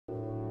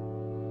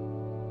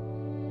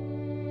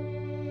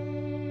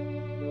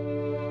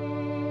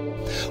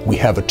we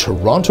have a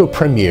Toronto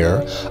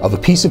premiere of a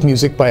piece of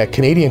music by a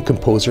Canadian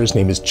composer. His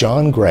name is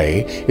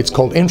S.Gray. It's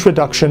called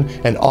Introduction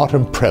and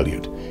Autumn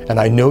Prelude, and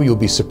I know you'll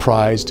be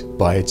surprised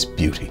by its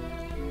beauty.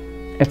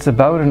 It's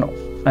about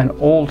an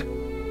old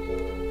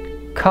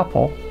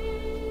couple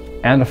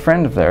and a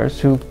friend of theirs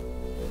who,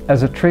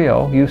 as a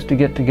trio, used to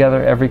get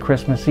together every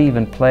Christmas Eve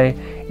and play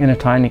in a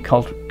tiny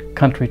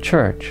country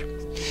church.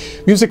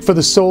 Music for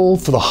the soul,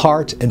 for the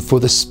heart, and for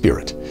the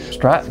spirit.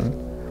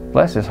 Stratton,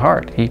 bless his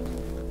heart, he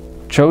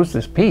chose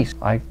this piece.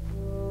 I'm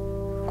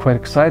quite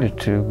excited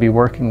to be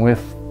working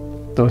with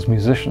those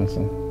musicians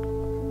and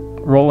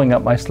rolling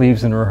up my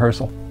sleeves in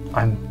rehearsal.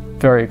 I'm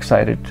very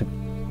excited to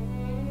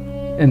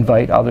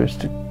invite others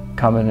to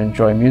come and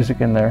enjoy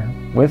music in there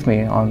with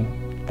me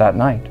on that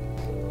night.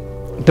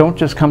 Don't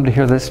just come to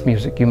hear this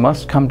music, you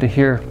must come to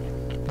hear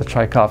the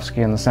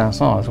Tchaikovsky and the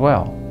Sanson as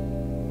well.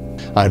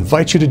 I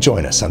invite you to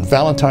join us on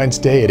Valentine's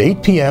Day at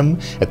 8 p.m.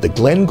 at the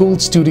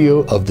Gould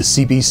studio of the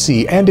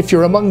CBC. And if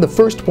you're among the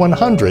first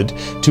 100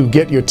 to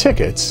get your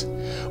tickets,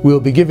 we'll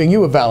be giving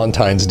you a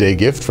Valentine's Day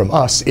gift from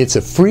us. It's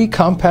a free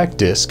compact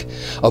disc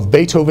of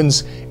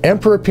Beethoven's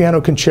Emperor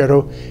Piano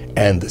Concerto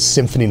and the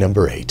Symphony No.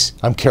 8.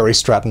 I'm Kerry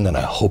Stratton, and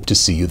I hope to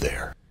see you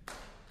there.